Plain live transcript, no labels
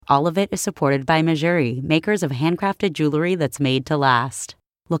All of it is supported by Mejuri, makers of handcrafted jewelry that's made to last.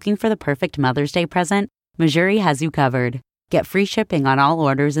 Looking for the perfect Mother's Day present? Mejuri has you covered. Get free shipping on all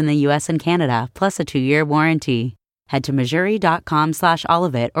orders in the U.S. and Canada, plus a 2-year warranty. Head to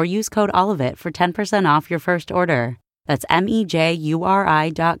mejuri.com/allofit or use code allofit for 10% off your first order. That's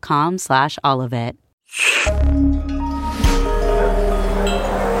mejuri.com/allofit.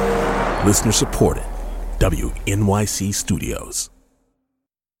 Listener supported. WNYC Studios.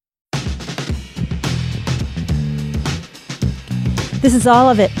 This is All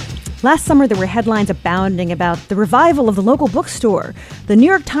of It. Last summer, there were headlines abounding about the revival of the local bookstore. The New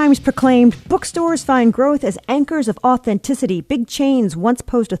York Times proclaimed bookstores find growth as anchors of authenticity. Big chains once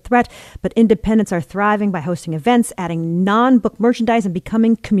posed a threat, but independents are thriving by hosting events, adding non-book merchandise, and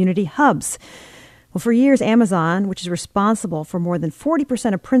becoming community hubs. Well, for years, Amazon, which is responsible for more than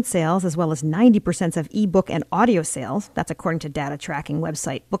 40% of print sales, as well as 90% of ebook and audio sales, that's according to data tracking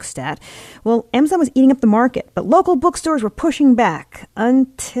website Bookstat, well, Amazon was eating up the market, but local bookstores were pushing back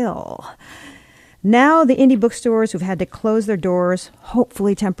until now the indie bookstores who've had to close their doors,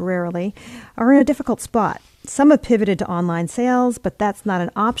 hopefully temporarily, are in a difficult spot. Some have pivoted to online sales, but that's not an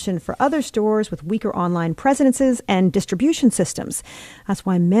option for other stores with weaker online presences and distribution systems. That's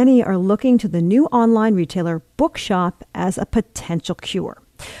why many are looking to the new online retailer Bookshop as a potential cure.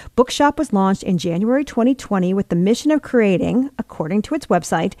 Bookshop was launched in January 2020 with the mission of creating, according to its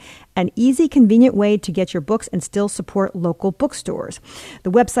website, an easy, convenient way to get your books and still support local bookstores.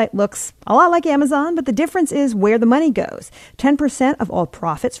 The website looks a lot like Amazon, but the difference is where the money goes. 10% of all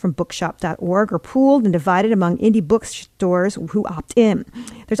profits from bookshop.org are pooled and divided among indie bookstores who opt in.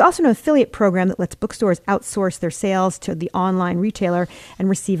 There's also an affiliate program that lets bookstores outsource their sales to the online retailer and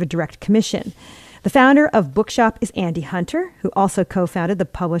receive a direct commission. The founder of Bookshop is Andy Hunter, who also co-founded the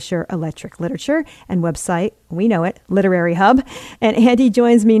publisher Electric Literature and website, we know it, Literary Hub. And Andy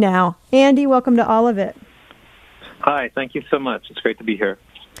joins me now. Andy, welcome to All of It. Hi, thank you so much. It's great to be here.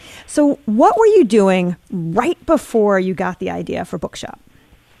 So what were you doing right before you got the idea for Bookshop?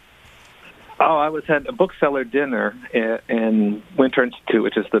 Oh, I was at a bookseller dinner in Winter Institute,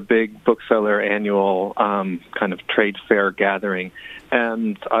 which is the big bookseller annual kind of trade fair gathering.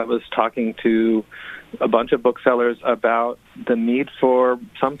 And I was talking to a bunch of booksellers about the need for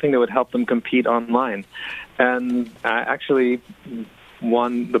something that would help them compete online. And actually,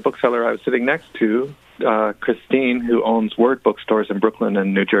 the bookseller I was sitting next to, Christine, who owns Word bookstores in Brooklyn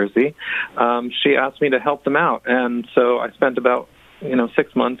and New Jersey, she asked me to help them out. And so I spent about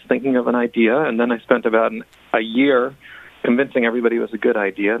 6 months thinking of an idea, and then I spent about a year convincing everybody it was a good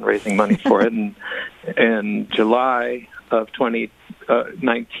idea and raising money for it. And in July of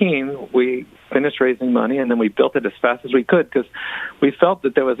 2019, we finished raising money, and then we built it as fast as we could because we felt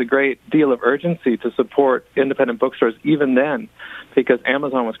that there was a great deal of urgency to support independent bookstores even then, because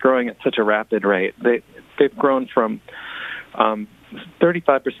Amazon was growing at such a rapid rate. They've grown from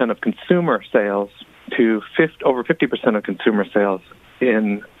 35% of consumer sales to over 50% of consumer sales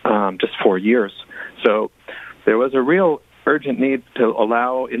in just 4 years. So there was a real urgent need to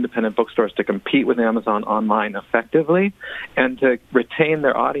allow independent bookstores to compete with Amazon online effectively and to retain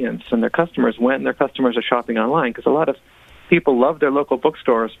their audience and their customers when their customers are shopping online, because a lot of people love their local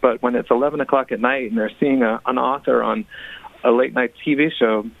bookstores, but when it's 11 o'clock at night and they're seeing an author on a late-night TV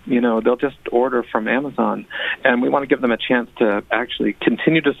show, they'll just order from Amazon. And we want to give them a chance to actually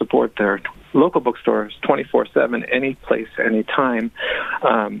continue to support their local bookstores 24/7, any place, any time.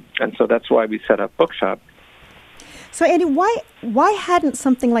 And so that's why we set up Bookshop. So, Andy, why hadn't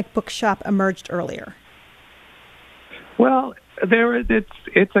something like Bookshop emerged earlier? Well,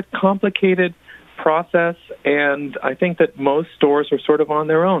 it's a complicated process, and I think that most stores were sort of on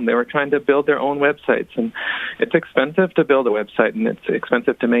their own. They were trying to build their own websites, and it's expensive to build a website, and it's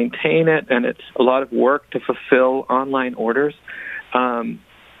expensive to maintain it, and it's a lot of work to fulfill online orders.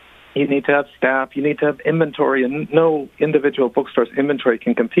 You need to have staff, you need to have inventory, and no individual bookstore's inventory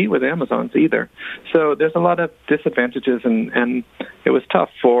can compete with Amazon's either. So there's a lot of disadvantages, and it was tough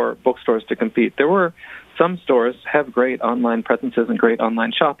for bookstores to compete. There were some stores have great online presences and great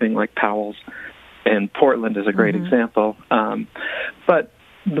online shopping, like Powell's in Portland is a great example. But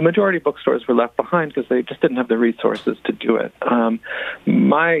the majority of bookstores were left behind because they just didn't have the resources to do it.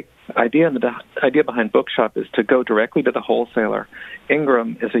 My idea and the idea behind Bookshop is to go directly to the wholesaler.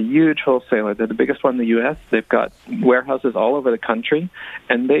 Ingram is a huge wholesaler. They're the biggest one in the U.S. They've got warehouses all over the country,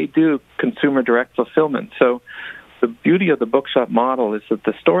 and they do consumer direct fulfillment. So the beauty of the Bookshop model is that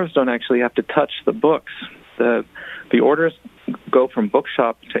the stores don't actually have to touch the books. The orders go from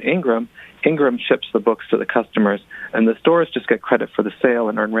Bookshop to Ingram. Ingram ships the books to the customers, and the stores just get credit for the sale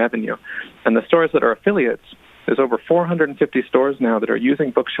and earn revenue. And the stores that are affiliates There's over 450 stores now that are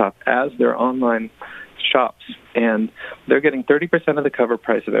using Bookshop as their online shops, and they're getting 30% of the cover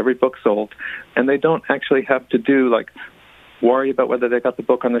price of every book sold, and they don't actually have to worry about whether they got the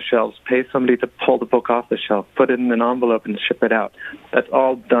book on the shelves, pay somebody to pull the book off the shelf, put it in an envelope, and ship it out. That's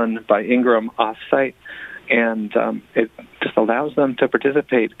all done by Ingram off-site, and it just allows them to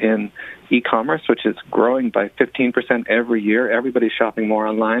participate in e-commerce, which is growing by 15% every year. Everybody's shopping more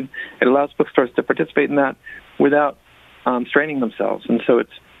online. It allows bookstores to participate in that without straining themselves, and so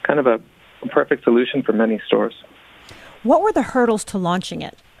it's kind of a perfect solution for many stores. What were the hurdles to launching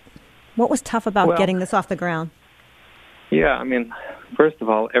it? What was tough about getting this off the ground? Yeah, I mean, first of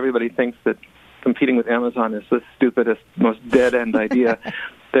all, everybody thinks that competing with Amazon is the stupidest, most dead-end idea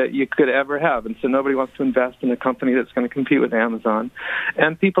that you could ever have. And so nobody wants to invest in a company that's going to compete with Amazon.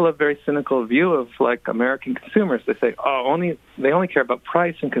 And people have a very cynical view of, like, American consumers. They say, they only care about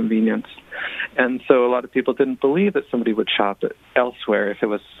price and convenience. And so a lot of people didn't believe that somebody would shop it elsewhere if it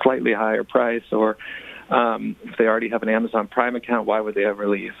was slightly higher price, or if they already have an Amazon Prime account, why would they ever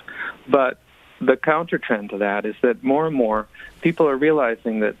leave? But the counter trend to that is that more and more people are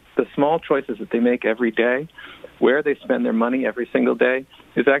realizing that the small choices that they make every day, where they spend their money every single day,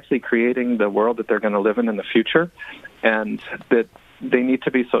 is actually creating the world that they're going to live in the future, and that they need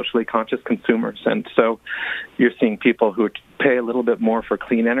to be socially conscious consumers. And so you're seeing people who pay a little bit more for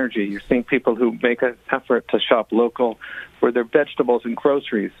clean energy. You're seeing people who make an effort to shop local for their vegetables and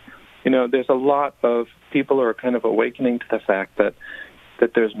groceries. You know, there's a lot of people who are kind of awakening to the fact that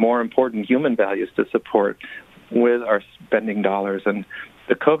there's more important human values to support with our spending dollars. And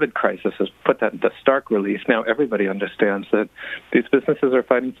the COVID crisis has put that into stark relief. Now everybody understands that these businesses are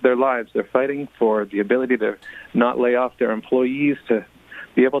fighting for their lives. They're fighting for the ability to not lay off their employees, to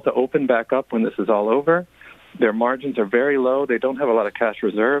be able to open back up when this is all over. Their margins are very low. They don't have a lot of cash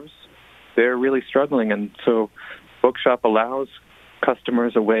reserves. They're really struggling. And so Bookshop allows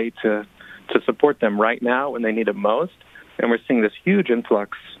customers a way to support them right now when they need it most. And we're seeing this huge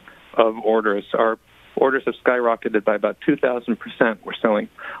influx of orders. Our orders have skyrocketed by about 2,000%. We're selling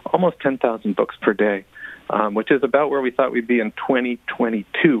almost 10,000 books per day, which is about where we thought we'd be in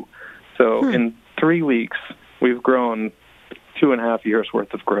 2022. So in 3 weeks, we've grown 2.5 years'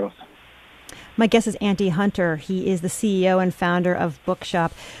 worth of growth. My guest is Andy Hunter. He is the CEO and founder of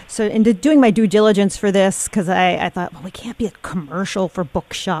Bookshop. So in doing my due diligence for this, because I thought, well, we can't be a commercial for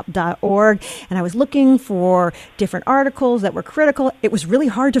bookshop.org. And I was looking for different articles that were critical. It was really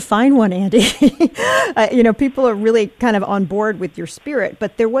hard to find one, Andy. People are really kind of on board with your spirit.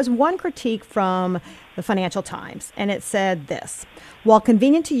 But there was one critique from the Financial Times, and it said this: while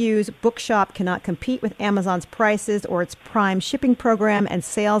convenient to use, Bookshop cannot compete with Amazon's prices or its Prime shipping program, and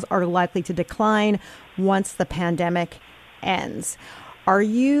sales are likely to decline once the pandemic ends. Are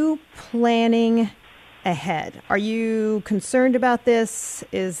you planning ahead? Are you concerned about this?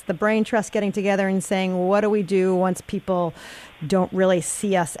 Is the Brain Trust getting together and saying, what do we do once people don't really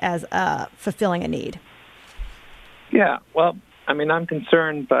see us as fulfilling a need? Yeah, well, I mean, I'm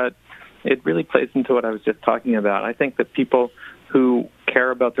concerned, but it really plays into what I was just talking about. I think that people who care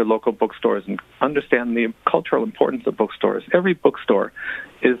about their local bookstores and understand the cultural importance of bookstores. Every bookstore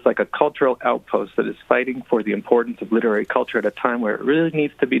is like a cultural outpost that is fighting for the importance of literary culture at a time where it really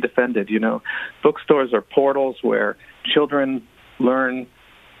needs to be defended. You know, bookstores are portals where children learn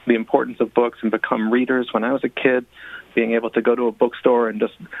the importance of books and become readers. When I was a kid, being able to go to a bookstore and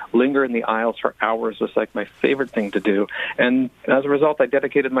just linger in the aisles for hours was like my favorite thing to do. And as a result, I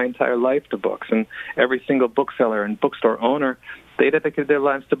dedicated my entire life to books. And every single bookseller and bookstore owner, they dedicated their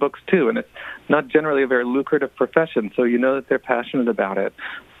lives to books too. And it's not generally a very lucrative profession, so you know that they're passionate about it.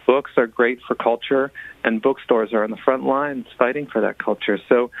 Books are great for culture, and bookstores are on the front lines fighting for that culture.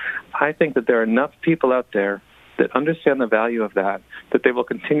 So I think that there are enough people out there that understand the value of that they will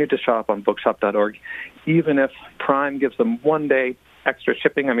continue to shop on bookshop.org, even if Prime gives them 1 day extra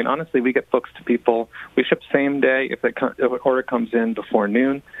shipping. I mean, honestly, we get books to people. We ship same day if an order comes in before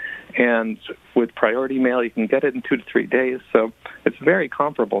noon. And with priority mail, you can get it in 2 to 3 days. So it's very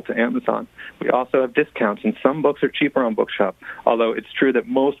comparable to Amazon. We also have discounts, and some books are cheaper on Bookshop, although it's true that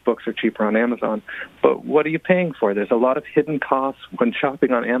most books are cheaper on Amazon. But what are you paying for? There's a lot of hidden costs when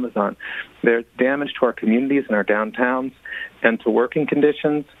shopping on Amazon. There's damage to our communities and our downtowns and to working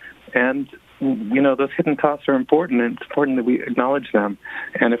conditions. And, you know, those hidden costs are important, and it's important that we acknowledge them.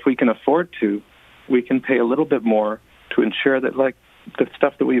 And if we can afford to, we can pay a little bit more to ensure that, like, the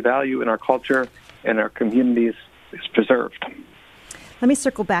stuff that we value in our culture and our communities is preserved. Let me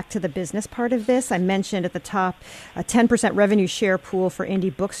circle back to the business part of this. I mentioned at the top a 10% revenue share pool for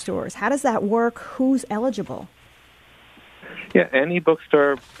indie bookstores. How does that work? Who's eligible? Yeah, any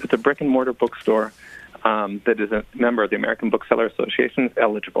bookstore, it's a brick-and-mortar bookstore, that is a member of the American Bookseller Association is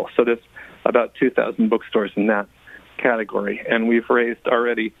eligible. So there's about 2,000 bookstores in that category, and we've raised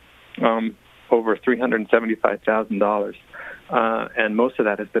already over $375,000, and most of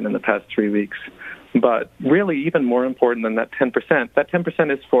that has been in the past 3 weeks. But really, even more important than that 10%, that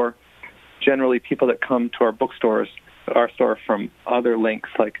 10% is for generally people that come to our bookstores, our store, from other links.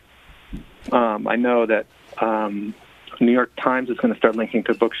 Like I know that New York Times is going to start linking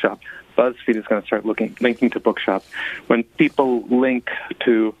to Bookshop. BuzzFeed is going to start linking to Bookshop. When people link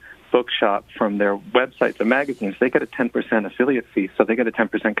to Bookshop from their websites and magazines, they get a 10% affiliate fee, so they get a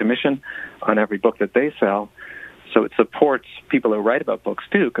 10% commission on every book that they sell. So it supports people who write about books,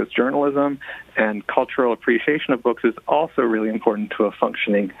 too, because journalism and cultural appreciation of books is also really important to a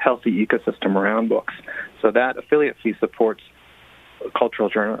functioning, healthy ecosystem around books. So that affiliate fee supports cultural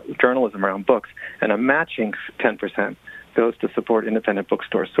journalism around books, and a matching 10% goes to support independent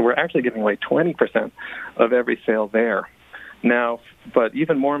bookstores. So we're actually giving away 20% of every sale there. Now, but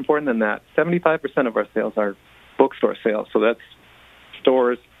even more important than that, 75% of our sales are bookstore sales. So that's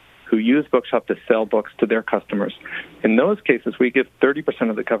stores who use Bookshop to sell books to their customers. In those cases, we give 30%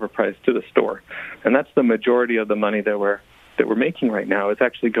 of the cover price to the store, and that's the majority of the money that we're making right now. It's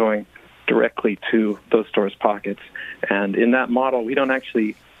actually going directly to those stores' pockets. And in that model, we don't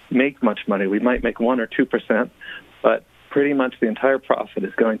actually make much money. We might make 1 or 2%, but pretty much the entire profit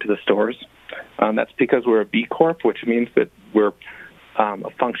is going to the stores. That's because we're a B Corp, which means that we're our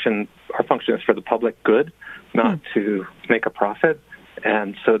function is for the public good, not to make a profit.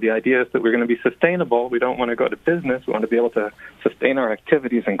 And so the idea is that we're going to be sustainable. We don't want to go to business. We want to be able to sustain our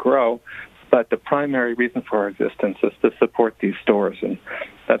activities and grow. But the primary reason for our existence is to support these stores. And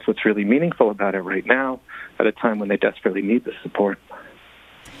that's what's really meaningful about it right now, at a time when they desperately need the support.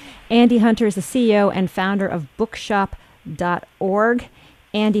 Andy Hunter is the CEO and founder of Bookshop.org.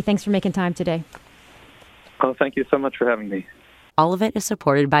 Andy, thanks for making time today. Oh, thank you so much for having me. All of it is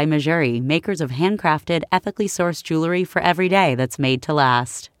supported by Mejuri, makers of handcrafted, ethically sourced jewelry for every day that's made to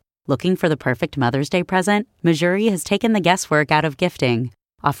last. Looking for the perfect Mother's Day present? Mejuri has taken the guesswork out of gifting,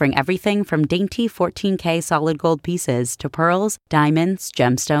 offering everything from dainty 14K solid gold pieces to pearls, diamonds,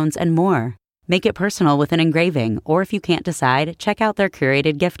 gemstones, and more. Make it personal with an engraving, or if you can't decide, check out their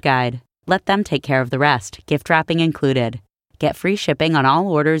curated gift guide. Let them take care of the rest, gift wrapping included. Get free shipping on all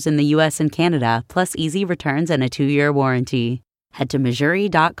orders in the U.S. and Canada, plus easy returns and a 2-year warranty. Head to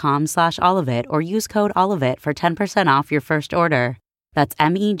Mejuri.com/allofit or use code allofit for 10% off your first order. That's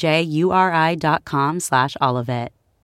MEJURI.com/allofit.